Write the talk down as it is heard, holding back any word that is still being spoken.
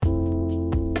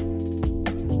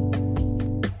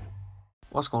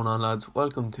What's going on, lads?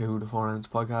 Welcome to the 4 Ounce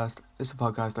Podcast. This is a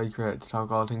podcast I created to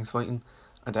talk all things fighting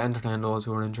and to entertain those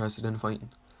who are interested in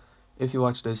fighting. If you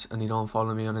watch this and you don't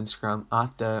follow me on Instagram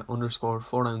at the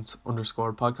 _4 ounce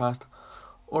 _podcast,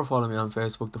 or follow me on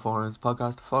Facebook, the 4 Ounce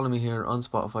Podcast, follow me here on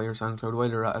Spotify or SoundCloud while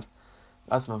you're at it.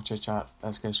 That's enough chit chat,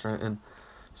 let's get straight in.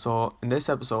 So, in this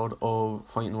episode of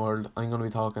Fighting World, I'm going to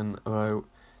be talking about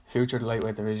the future of the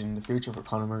lightweight division, the future for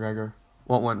Conor McGregor,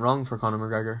 what went wrong for Conor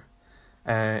McGregor.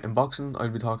 In boxing, I'll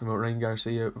be talking about Ryan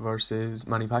Garcia versus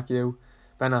Manny Pacquiao,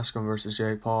 Ben Askren versus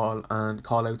Jake Paul, and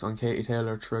call-outs on Katie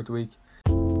Taylor throughout the week.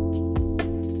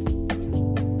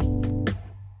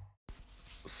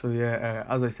 So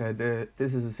as I said,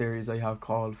 this is a series I have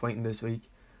called Fighting This Week,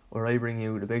 where I bring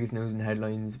you the biggest news and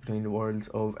headlines between the worlds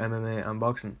of MMA and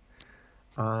boxing.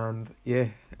 And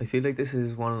I feel like this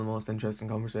is one of the most interesting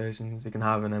conversations you can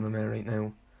have in MMA right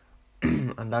now,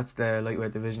 and that's the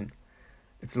lightweight division.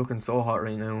 It's looking so hot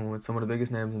right now, with some of the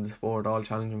biggest names in the sport all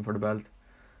challenging for the belt.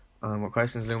 With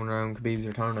questions looming around Khabib's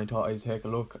return, I thought I'd take a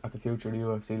look at the future of the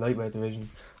UFC lightweight division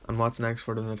and what's next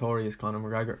for the notorious Conor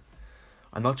McGregor.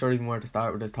 I'm not sure even where to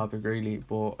start with this topic really,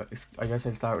 but I guess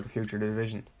I'll start with the future of the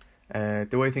division.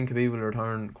 Do I think Khabib will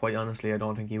return? Quite honestly, I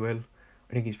don't think he will.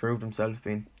 I think he's proved himself.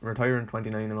 Being retiring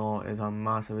 29-0 is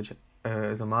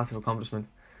a massive accomplishment.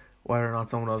 Whether or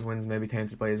not some of those wins may be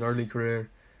tainted by his early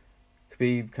career,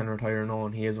 Khabib can retire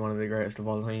knowing he is one of the greatest of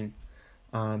all time.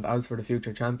 And as for the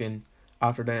future champion,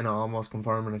 after Dana almost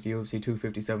confirming at the UFC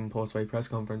 257 post-fight press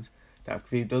conference that if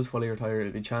Khabib does fully retire,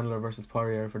 it'll be Chandler versus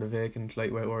Poirier for the vacant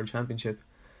lightweight world championship.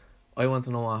 I want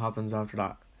to know what happens after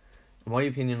that. In my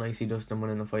opinion, I see Dustin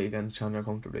winning a fight against Chandler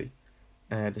comfortably.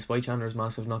 Despite Chandler's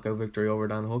massive knockout victory over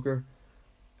Dan Hooker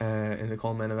in the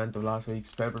co-main event of last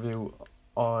week's pay-per-view,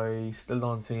 I still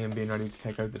don't see him being ready to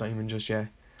take out the diamond just yet.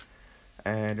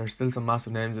 There's still some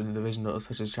massive names in the division though,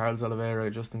 such as Charles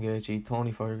Oliveira, Justin Gaethje,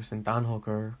 Tony Ferguson, Dan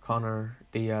Hooker, Conor,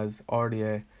 Diaz,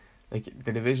 RDA. Like,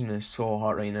 the division is so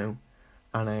hot right now.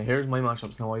 And here's my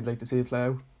matchups now I'd like to see it play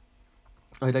out.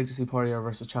 I'd like to see Poirier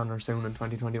versus Chandler soon in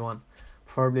 2021.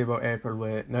 Preferably about April,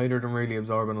 with neither of them really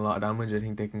absorbing a lot of damage. I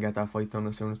think they can get that fight done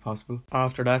as soon as possible.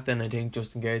 After that then, I think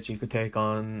Justin Gaethje could take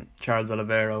on Charles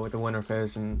Oliveira, with the winner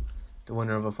facing the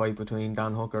winner of a fight between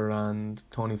Dan Hooker and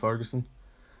Tony Ferguson.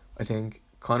 I think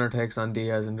Conor takes on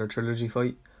Diaz in their trilogy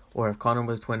fight, or if Conor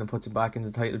was to win and puts it back in the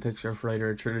title picture for either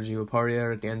a trilogy with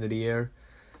Poirier at the end of the year,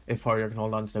 if Poirier can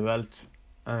hold on to the belt.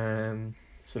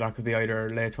 So that could be either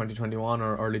late 2021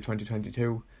 or early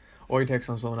 2022. Or he takes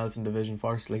on someone else in division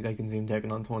first, like I can see him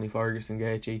taking on Tony Ferguson,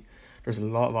 Gaethje. There's a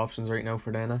lot of options right now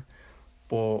for Dana,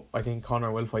 but I think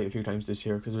Conor will fight a few times this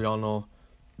year, because we all know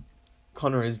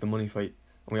Conor is the money fight,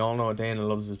 and we all know Dana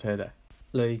loves his payday.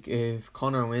 Like, if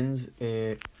Conor wins,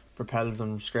 it propels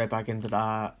him straight back into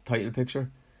that title picture,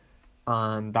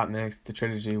 and that makes the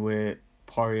trilogy with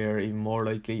Poirier even more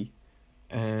likely.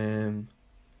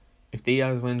 If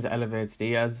Diaz wins, it elevates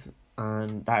Diaz,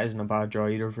 and that isn't a bad draw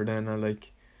either for Dana.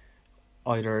 Like,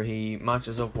 either he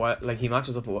matches up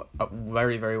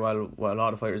very, very well with a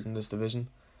lot of fighters in this division,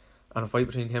 and a fight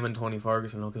between him and Tony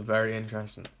Ferguson looks very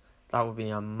interesting. That would be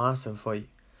a massive fight.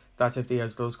 That's if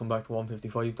Diaz does come back to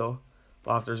 155 though.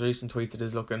 But after his recent tweets, it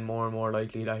is looking more and more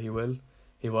likely that he will.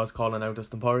 He was calling out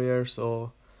Dustin Poirier,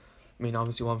 so I mean,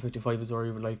 obviously 155 is where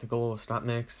he would like to go, so that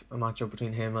makes a matchup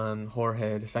between him and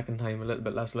Jorge the second time a little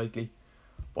bit less likely.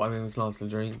 But I mean, we can all still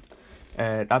dream.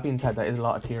 That being said, that is a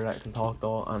lot of theoretical talk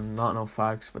though, and not enough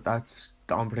facts, but that's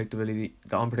the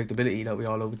unpredictability that we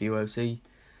all love with the UFC.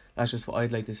 That's just what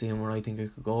I'd like to see and where I think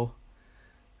it could go.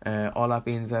 All that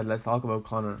being said, let's talk about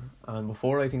Conor. And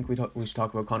before I think we should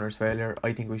talk about Conor's failure,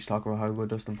 I think we should talk about how good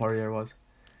Dustin Poirier was.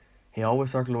 He always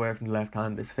circled away from the left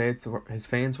hand. His feints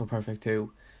were perfect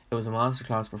too. It was a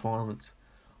masterclass performance.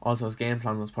 Also, his game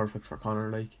plan was perfect for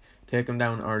Conor. Like, take him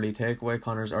down early, take away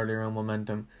Conor's early round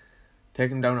momentum.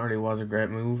 Take him down early was a great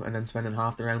move, and then spending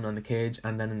half the round on the cage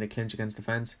and then in the clinch against the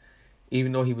fence.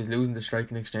 Even though he was losing the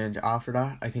striking exchange after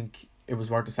that, I think it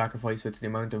was worth the sacrifice with the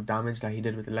amount of damage that he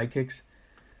did with the leg kicks.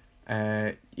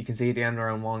 You can see at the end of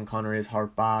round 1, Conor is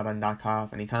hurt bad on that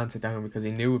calf, and he can't sit down because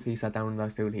he knew if he sat down in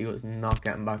that stool, he was not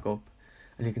getting back up.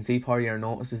 And you can see Poirier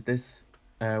notices this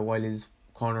while his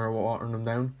corner watering him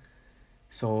down.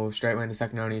 So straight away in the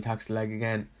second round, he attacks the leg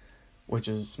again, which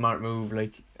is a smart move.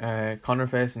 Like, Conor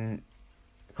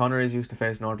is used to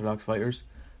facing orthodox fighters,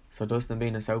 so Dustin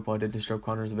being a southpaw did disrupt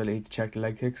Conor's ability to check the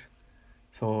leg kicks.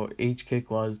 So each kick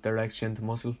was direct shin to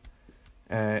muscle.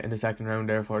 In the second round,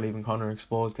 therefore leaving Conor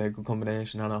exposed to a good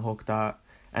combination and a hook that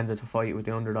ended the fight with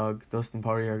the underdog Dustin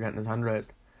Poirier getting his hand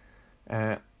raised.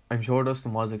 I'm sure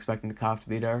Dustin was expecting the calf to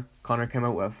be there. Conor came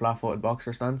out with a flat-footed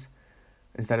boxer stance,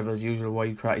 instead of his usual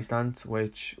wide karate stance,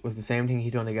 which was the same thing he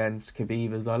done against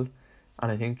Khabib as well.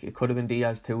 And I think it could have been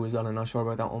Diaz too as well. I'm not sure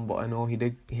about that one, but I know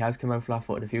he has come out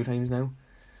flat-footed a few times now.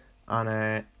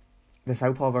 And the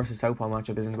southpaw versus southpaw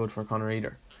matchup isn't good for Conor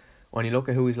either. When you look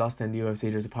at who he's lost in the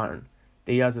UFC, there's a pattern.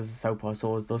 Diaz is a southpaw,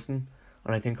 so is Dustin.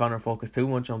 And I think Conor focused too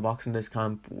much on boxing this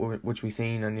camp, which we've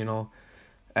seen. And, he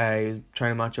was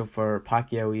trying to match up for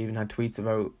Pacquiao. He even had tweets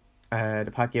about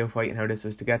the Pacquiao fight and how this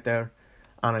was to get there.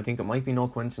 And I think it might be no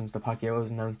coincidence that Pacquiao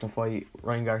has announced to fight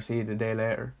Ryan Garcia the day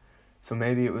later. So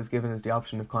maybe it was given as the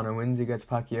option if Conor wins against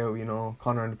Pacquiao.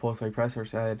 Conor in the post-fight presser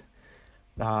said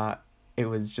that it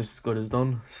was just as good as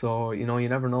done. So, you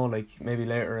never know. Like, maybe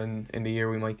later in the year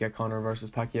we might get Conor versus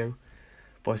Pacquiao.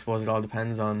 But I suppose it all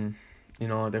depends on,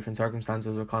 different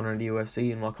circumstances with Conor in the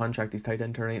UFC and what contract he's tied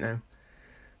into right now.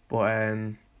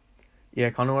 But,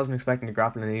 Conor wasn't expecting the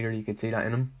grappling either. You could see that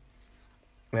in him.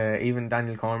 Even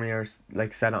Daniel Cormier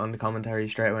said it on the commentary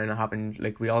straight away, and it happened.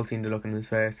 We all seen the look in his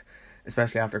face,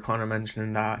 especially after Conor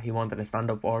mentioning that he wanted a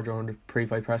stand-up war during the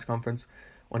pre-fight press conference.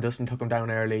 When Dustin took him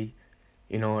down early,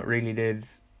 it really did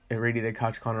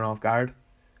catch Conor off guard.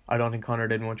 I don't think Conor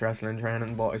did much wrestling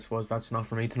training, but I suppose that's not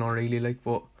for me to know really.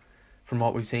 But from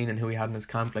what we've seen and who he had in his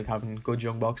camp, having good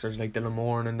young boxers like Dylan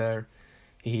Moore in there,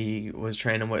 he was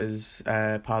training with his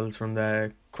pals from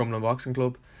the Crumlin Boxing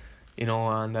Club,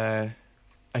 and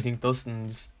I think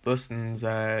Dustin's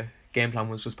game plan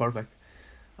was just perfect.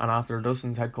 And after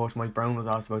Dustin's head coach Mike Brown was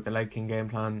asked about the leg king game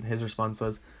plan, his response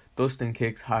was, Dustin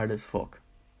kicks hard as fuck.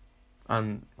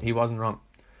 And he wasn't wrong.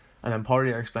 And then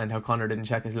Poirier explained how Conor didn't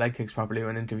check his leg kicks properly in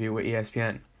an interview with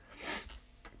ESPN.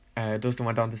 Dustin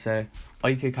went on to say,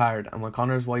 I kick hard, and with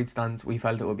Conor's wide stance, we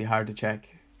felt it would be hard to check.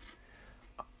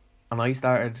 And I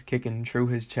started kicking through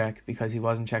his check because he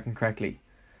wasn't checking correctly.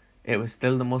 It was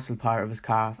still the muscle part of his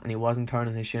calf, and he wasn't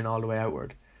turning his shin all the way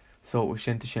outward. So it was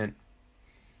shin to shin.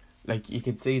 You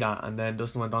could see that. And then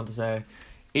Dustin went on to say,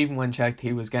 even when checked,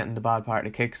 he was getting the bad part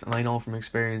of the kicks, and I know from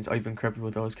experience I've been crippled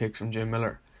with those kicks from Jim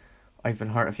Miller. I've been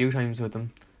hurt a few times with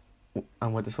them,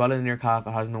 and with the swelling in your calf,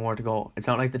 it has nowhere to go. It's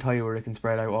not like the thigh where it can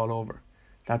spread out all over.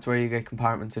 That's where you get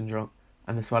compartment syndrome,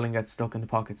 and the swelling gets stuck in the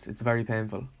pockets. It's very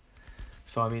painful.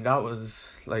 So, that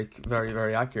was, very,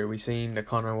 very accurate. We seen that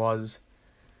Conor was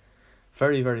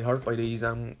very, very hurt by these,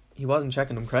 and he wasn't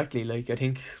checking them correctly. I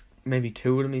think maybe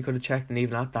two of them he could have checked, and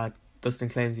even at that, Dustin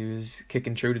claims he was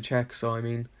kicking through the check. So,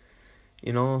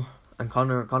 and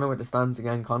Conor with the stance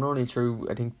again. Conor only threw,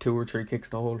 I think, 2 or 3 kicks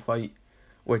the whole fight,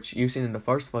 which you've seen in the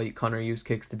first fight, Conor used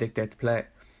kicks to dictate the play.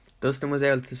 Dustin was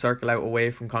able to circle out away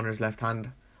from Conor's left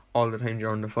hand all the time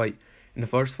during the fight. In the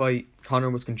first fight, Conor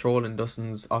was controlling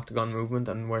Dustin's octagon movement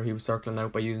and where he was circling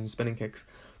out by using spinning kicks.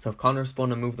 So if Conor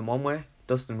spun and moved them one way,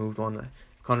 Dustin moved one way.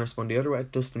 If Conor spun the other way,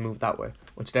 Dustin moved that way,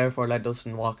 which therefore led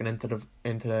Dustin walking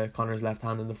into Conor's left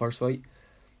hand in the first fight.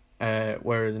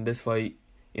 Whereas in this fight,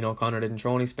 Conor didn't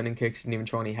throw any spinning kicks, didn't even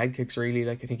throw any head kicks really.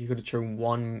 I think he could have thrown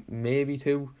 1, maybe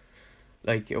 2.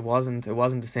 It wasn't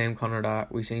the same Conor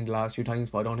that we've seen the last few times,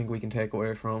 but I don't think we can take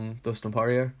away from Dustin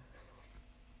Poirier.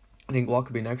 I think what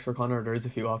could be next for Conor, there is a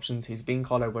few options. He's being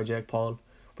called out by Jake Paul,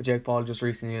 but Jake Paul just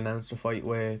recently announced a fight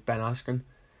with Ben Askren,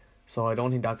 so I don't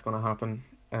think that's going to happen.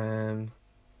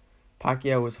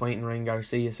 Pacquiao was fighting Ryan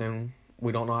Garcia soon.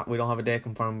 We don't have a date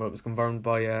confirmed, but it was confirmed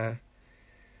by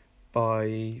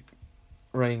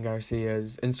Ryan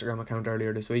Garcia's Instagram account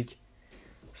earlier this week.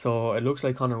 So it looks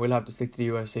like Conor will have to stick to the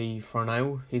UFC for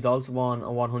now. He's also on a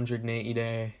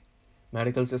 180-day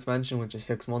medical suspension, which is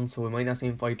 6 months, so we might not see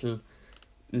him fight till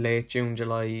late June,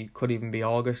 July, could even be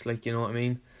August, you know what I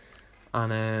mean?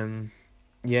 And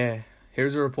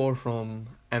here's a report from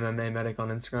MMA Medic on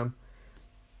Instagram.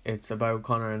 It's about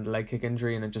Conor and the leg kick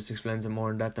injury, and it just explains it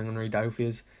more in depth. I'm going to read out for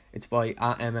you. It's by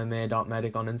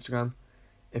 @MMA.medic on Instagram.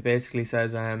 It basically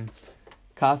says,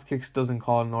 calf kicks doesn't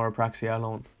call neuropraxia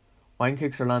alone. When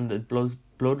kicks are landed,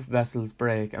 blood vessels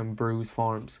break and bruise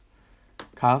forms.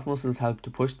 Calf muscles help to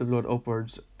push the blood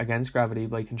upwards against gravity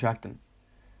by contracting.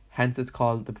 Hence it's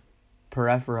called the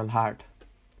peripheral heart.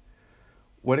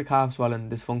 With a calf swelling,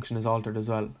 this function is altered as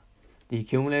well. The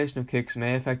accumulation of kicks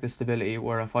may affect the stability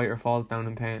where a fighter falls down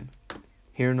in pain.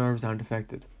 Here nerves aren't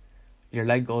affected. Your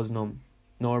leg goes numb.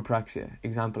 Neuropraxia.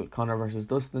 Example, Conor versus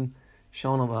Dustin,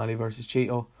 Sean O'Malley versus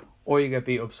Cheeto, or you get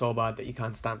beat up so bad that you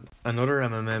can't stand. Another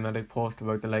MMA Medic post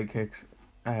about the leg kicks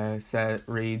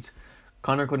reads,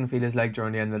 Conor couldn't feel his leg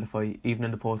during the end of the fight, even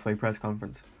in the post-fight press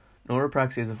conference.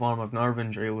 Neuropraxia is a form of nerve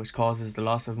injury which causes the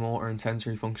loss of motor and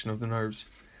sensory function of the nerves.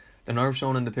 The nerve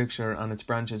shown in the picture and its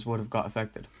branches would have got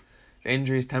affected. The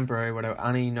injury is temporary without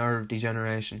any nerve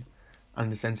degeneration,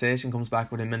 and the sensation comes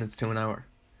back within minutes to an hour.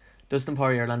 Dustin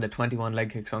Poirier landed 21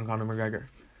 leg kicks on Conor McGregor.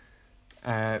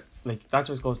 Like, that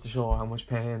just goes to show how much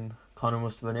pain Conor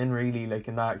must have been in, really. Like,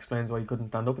 and that explains why he couldn't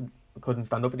stand up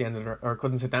at the end of or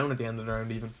couldn't sit down at the end of the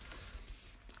round even.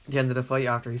 At the end of the fight,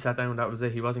 after he sat down, that was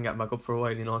it. He wasn't getting back up for a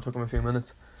while, you know. It took him a few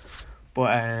minutes. But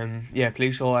yeah,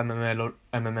 please show MMA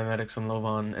Medic some love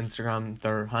on Instagram.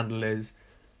 Their handle is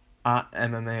at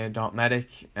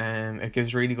MMA.medic. It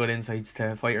gives really good insights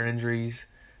to fighter injuries.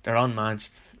 They're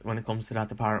unmatched when it comes to that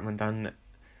department, and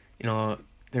you know,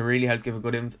 they really help give a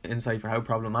good insight for how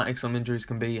problematic some injuries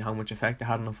can be, how much effect they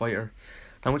had on a fighter,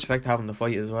 how much effect they have on the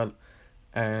fight as well.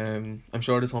 I'm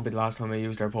sure this won't be the last time I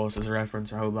use their post as a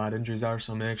reference or how bad injuries are,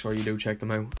 so make sure you do check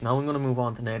them out. Now I'm going to move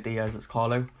on to Nate Diaz's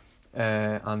call out,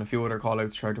 and a few other call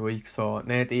outs throughout the week. So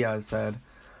Nate Diaz said,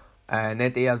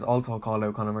 Nate Diaz also called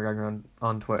out Conor McGregor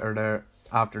on Twitter there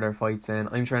after their fight, saying,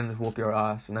 "I'm training to whoop your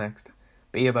ass next.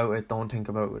 Be about it, don't think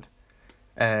about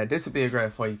it." This would be a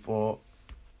great fight, but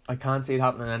I can't see it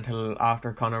happening until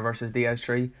after Conor versus Diaz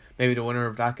 3. Maybe the winner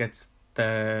of that gets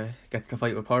the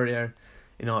fight with Poirier.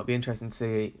 You know, it'd be interesting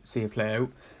to see it play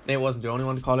out. Nate wasn't the only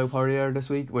one to call out Poirier this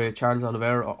week, with Charles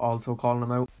Oliveira also calling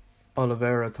him out.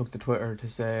 Oliveira took to Twitter to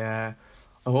say, "I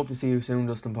hope to see you soon,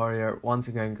 Dustin Poirier. Once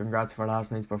again, congrats for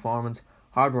last night's performance.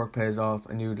 Hard work pays off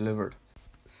and you delivered."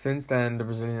 Since then, the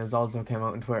Brazilian has also came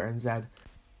out on Twitter and said,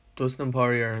 "Dustin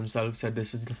Poirier himself said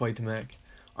this is the fight to make.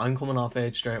 I'm coming off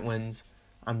 8 straight wins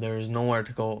and there is nowhere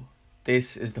to go.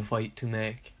 This is the fight to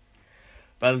make."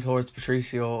 Bellator's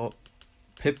Patricio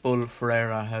Pitbull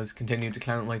Ferreira has continued to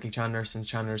clown Michael Chandler since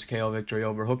Chandler's KO victory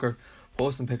over Hooker,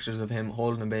 posting pictures of him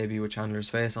holding a baby with Chandler's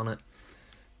face on it.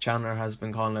 Chandler has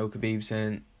been calling out Khabib,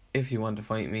 saying, "If you want to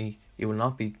fight me, you will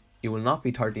not be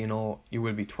 30-0, you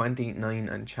will be 29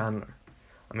 and Chandler."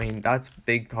 I mean, that's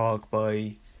big talk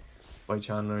by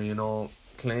Chandler, you know.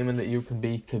 Claiming that you can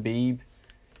beat Khabib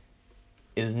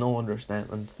is no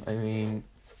understatement. I mean,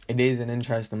 it is an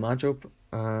interesting matchup,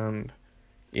 and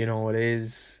you know, it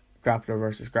is grappler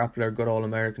versus grappler, good old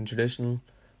American traditional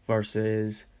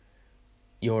versus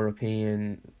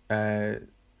European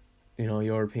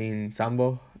European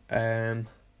Sambo. It'd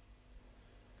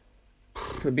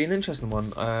be an interesting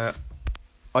one.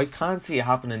 I can't see it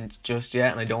happening just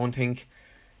yet, and I don't think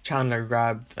Chandler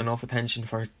grabbed enough attention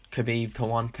for Khabib to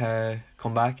want to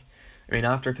come back. I mean,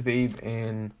 after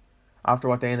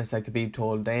what Dana said, Khabib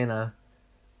told Dana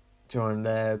during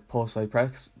the post-fight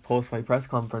press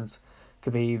conference,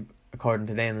 Khabib, according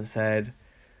to Dana, said,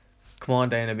 "Come on,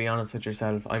 Dana, be honest with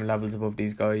yourself. I'm levels above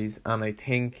these guys." And I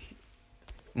think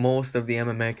most of the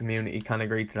MMA community can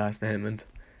agree to that statement.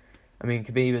 I mean,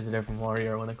 Khabib is a different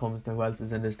warrior when it comes to who else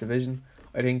is in this division.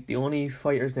 I think the only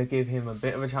fighters that give him a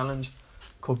bit of a challenge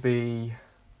could be,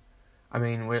 I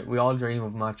mean, we all dream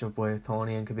of a matchup with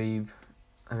Tony and Khabib.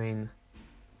 I mean,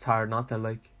 it's hard not to,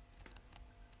 like.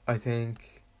 I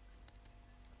think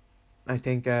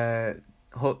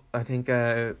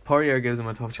Poirier gives him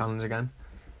a tough challenge again.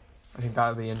 I think that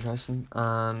would be interesting,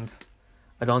 and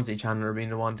I don't see Chandler being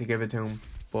the one to give it to him.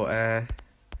 But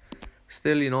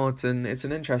still, you know, it's an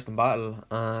interesting battle,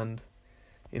 and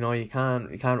you know, you can't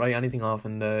write anything off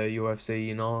in the UFC.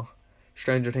 You know,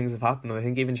 stranger things have happened. I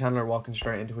think even Chandler walking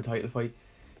straight into a title fight,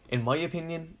 in my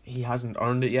opinion, he hasn't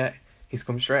earned it yet. He's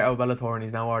come straight out of Bellator and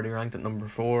he's now already ranked at number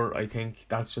 4. I think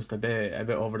that's just a bit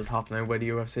over the top now by the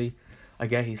UFC. I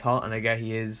get he's hot and I get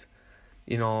he is,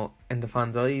 you know, in the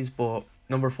fans' eyes, but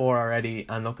number 4 already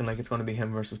and looking like it's going to be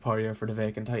him versus Poirier for the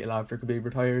vacant title after Khabib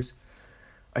retires.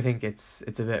 I think it's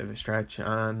a bit of a stretch,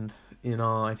 and you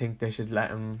know, I think they should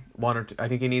let him I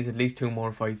think he needs at least 2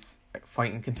 more fights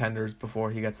fighting contenders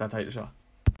before he gets that title shot.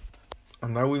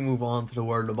 And now we move on to the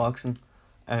world of boxing.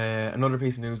 Another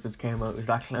piece of news that's came out is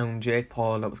that clown Jake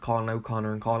Paul that was calling out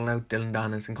Conor and calling out Dylan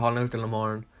Dennis and calling out Dylan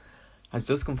Moran has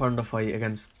just confirmed a fight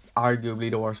against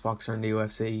arguably the worst boxer in the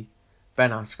UFC,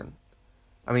 Ben Askren.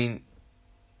 I mean,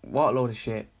 what a load of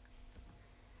shit.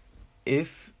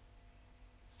 If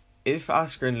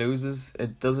Askren loses,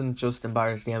 it doesn't just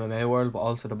embarrass the MMA world but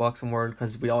also the boxing world,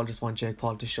 because we all just want Jake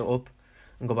Paul to shut up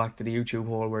and go back to the YouTube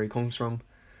hole where he comes from.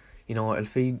 You know, it'll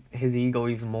feed his ego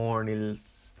even more, and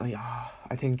I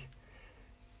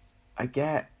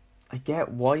get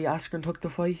why Askren took the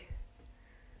fight,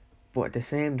 but at the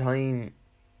same time,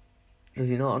 does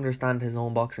he not understand his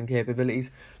own boxing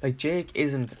capabilities? Like, Jake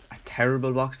isn't a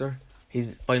terrible boxer.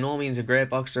 He's by no means a great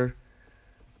boxer,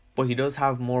 but he does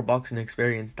have more boxing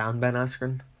experience than Ben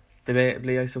Askren.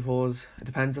 Debatably, I suppose. It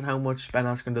depends on how much Ben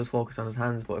Askren does focus on his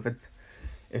hands, but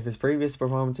if his previous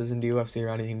performances in the UFC are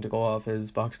anything to go off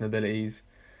his boxing abilities,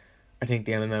 I think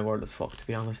the MMA world is fucked, to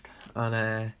be honest.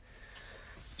 And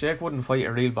Jake wouldn't fight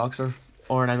a real boxer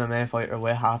or an MMA fighter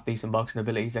with half decent boxing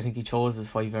abilities. I think he chose his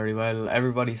fight very well.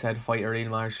 Everybody said fight a real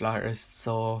martial artist,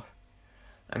 so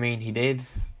I mean he did.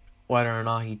 Whether or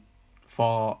not he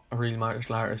fought a real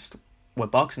martial artist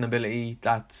with boxing ability,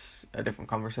 that's a different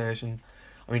conversation.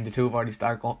 I mean, the two have already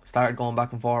started going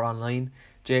back and forth online.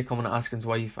 Jake coming to Askren's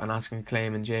wife and Askren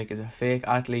claiming Jake is a fake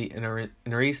athlete. In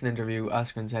a recent interview,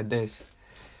 Askren said this: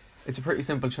 "It's a pretty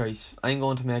simple choice. I'm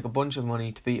going to make a bunch of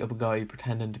money to beat up a guy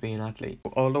pretending to be an athlete."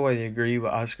 Although I agree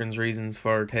with Askren's reasons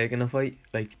for taking a fight,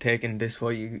 like taking this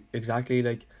fight exactly,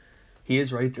 like he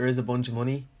is right, there is a bunch of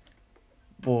money,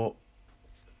 but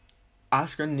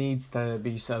Askren needs to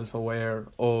be self-aware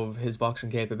of his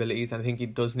boxing capabilities, and I think he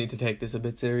does need to take this a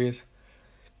bit serious,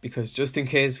 because just in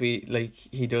case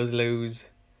he does lose,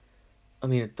 I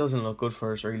mean, it doesn't look good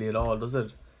for us really at all, does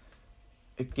it?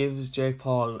 It gives Jake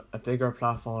Paul a bigger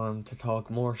platform to talk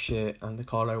more shit and to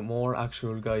call out more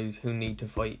actual guys who need to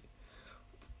fight.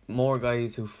 More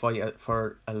guys who fight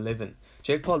for a living.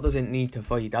 Jake Paul doesn't need to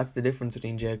fight. That's the difference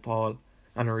between Jake Paul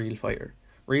and a real fighter.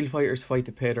 Real fighters fight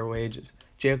to pay their wages.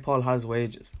 Jake Paul has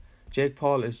wages. Jake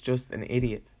Paul is just an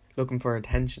idiot looking for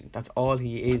attention. That's all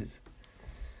he is.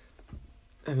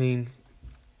 I mean,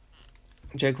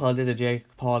 Jake Paul did a Jake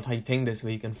Paul type thing this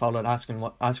week and followed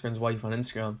Askren's wife on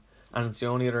Instagram, and it's the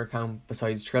only other account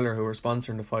besides Triller, who are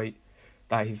sponsoring the fight,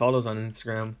 that he follows on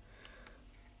Instagram.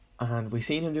 And we've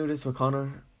seen him do this with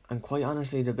Conor, and quite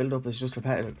honestly the build up is just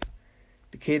repetitive.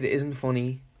 The kid isn't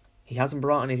funny. He hasn't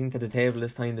brought anything to the table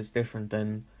this time that's different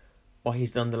than what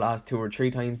he's done the last 2 or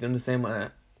 3 times. Done the same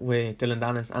with Dylan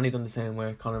Dennis, and he done the same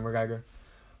with Conor McGregor,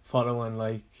 following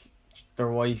like their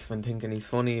wife and thinking he's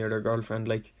funny, or their girlfriend.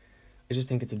 Like, I just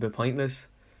think it's a bit pointless.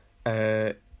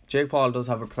 Jake Paul does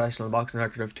have a professional boxing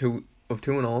record of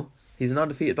 2-0. He's an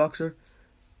undefeated boxer.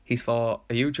 He's fought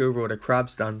a YouTuber with a crab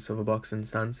stance of a boxing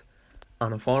stance,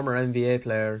 and a former NBA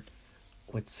player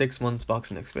with 6 months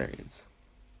boxing experience.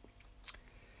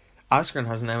 Askren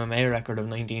has an MMA record of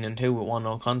 19-2 with 1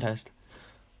 no contest.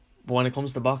 But when it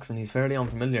comes to boxing, he's fairly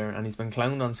unfamiliar, and he's been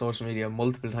clowned on social media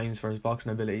multiple times for his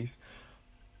boxing abilities.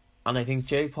 And I think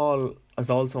Jake Paul has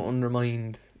also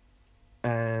undermined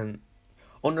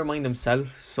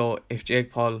himself. So if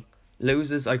Jake Paul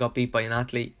loses, I got beat by an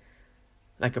athlete,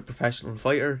 like a professional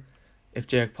fighter. If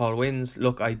Jake Paul wins,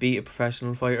 look, I beat a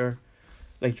professional fighter.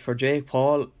 Like, for Jake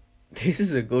Paul, this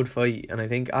is a good fight, and I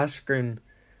think Askren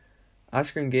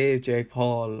gave Jake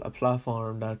Paul a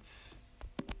platform that's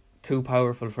too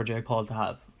powerful for Jake Paul to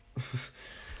have.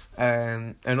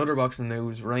 In other boxing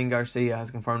news, Ryan Garcia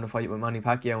has confirmed a fight with Manny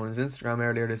Pacquiao on his Instagram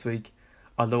earlier this week.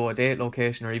 Although a date,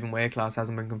 location or even weight class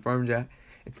hasn't been confirmed yet,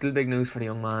 it's still big news for the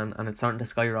young man, and it's starting to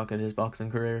skyrocket his boxing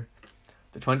career.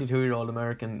 The 22-year-old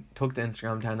American took to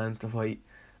Instagram to announce the fight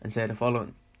and said the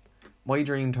following: "My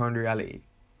dream turned reality.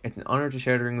 It's an honour to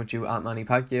share the ring with you at Manny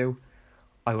Pacquiao.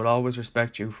 I will always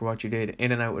respect you for what you did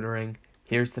in and out of the ring.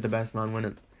 Here's to the best man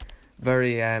winning."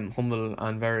 Very humble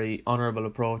and very honourable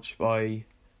approach by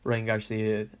Ryan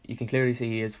Garcia. You can clearly see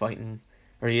he is fighting,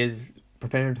 or he is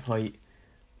preparing to fight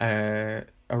a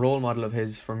role model of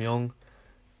his from young.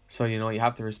 So, you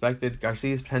have to respect it.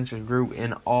 Garcia's potential grew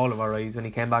in all of our eyes when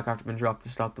he came back after being dropped to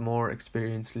stop the more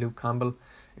experienced Luke Campbell,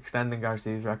 extending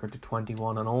Garcia's record to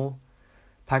 21-0.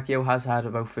 Pacquiao has had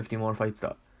about 50 more fights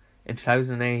though. In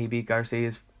 2008, he beat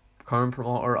Garcia's current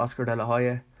promoter, Oscar De La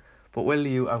Hoya. But will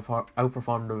you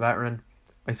outperform the veteran?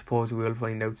 I suppose we will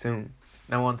find out soon.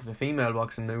 Now on to the female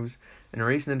boxing news. In a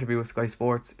recent interview with Sky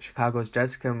Sports, Chicago's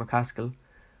Jessica McCaskill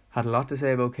had a lot to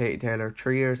say about Katie Taylor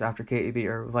 3 years after Katie beat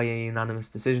her via unanimous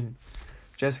decision.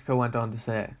 Jessica went on to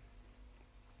say,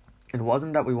 "It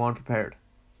wasn't that we weren't prepared.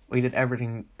 We did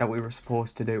everything that we were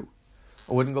supposed to do.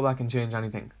 I wouldn't go back and change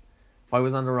anything. If I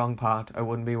was on the wrong path, I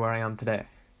wouldn't be where I am today.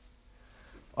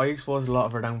 I exposed a lot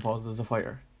of her downfalls as a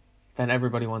fighter. Then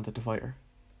everybody wanted to fight her.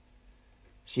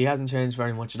 She hasn't changed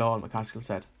very much at all," McCaskill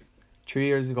said. 3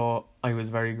 years ago, I was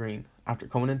very green. After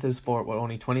coming into the sport with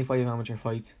only 25 amateur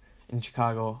fights in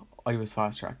Chicago, I was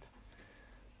fast-tracked.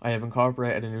 I have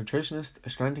incorporated a nutritionist, a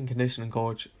strength and conditioning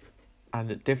coach,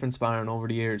 and a different sparring over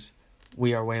the years.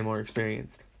 We are way more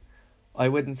experienced. I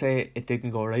wouldn't say it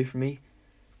didn't go right for me,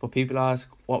 but people ask,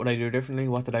 what would I do differently?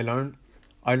 What did I learn?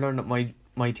 I learned that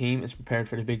my team is prepared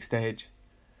for the big stage.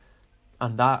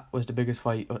 And that was the biggest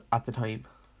fight at the time.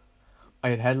 I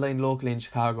had headlined locally in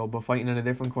Chicago, but fighting in a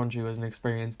different country was an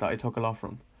experience that I took a lot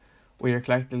from. We are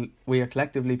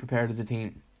collectively prepared as a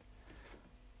team.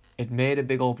 It made a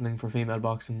big opening for female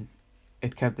boxing.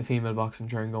 It kept the female boxing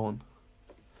train going.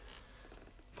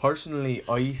 Personally,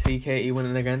 I see Katie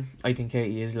winning again. I think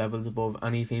Katie is levels above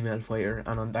any female fighter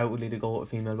and undoubtedly the GOAT of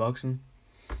female boxing.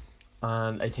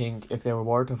 And I think if they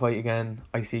were to fight again,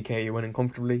 I see Katie winning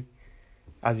comfortably,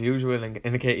 as usual, in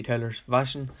a Katie Taylor's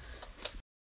fashion.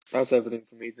 That's everything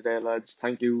from me today, lads.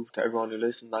 Thank you to everyone who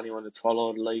listened, anyone that's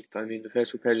followed, liked. I mean, the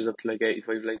Facebook page is up to like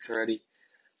 85 likes already.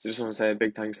 So just want to say a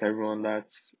big thanks to everyone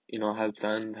that's, helped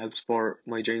support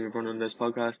my dream of running this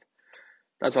podcast.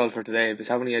 That's all for today. If you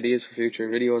have any ideas for future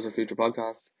videos or future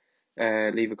podcasts,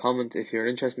 leave a comment. If you're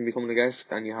interested in becoming a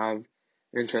guest and you have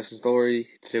an interesting story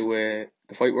to do with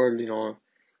the fight world,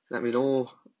 let me know.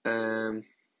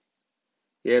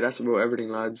 Yeah, that's about everything,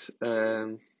 lads.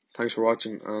 Thanks for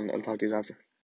watching, and I'll talk to you after.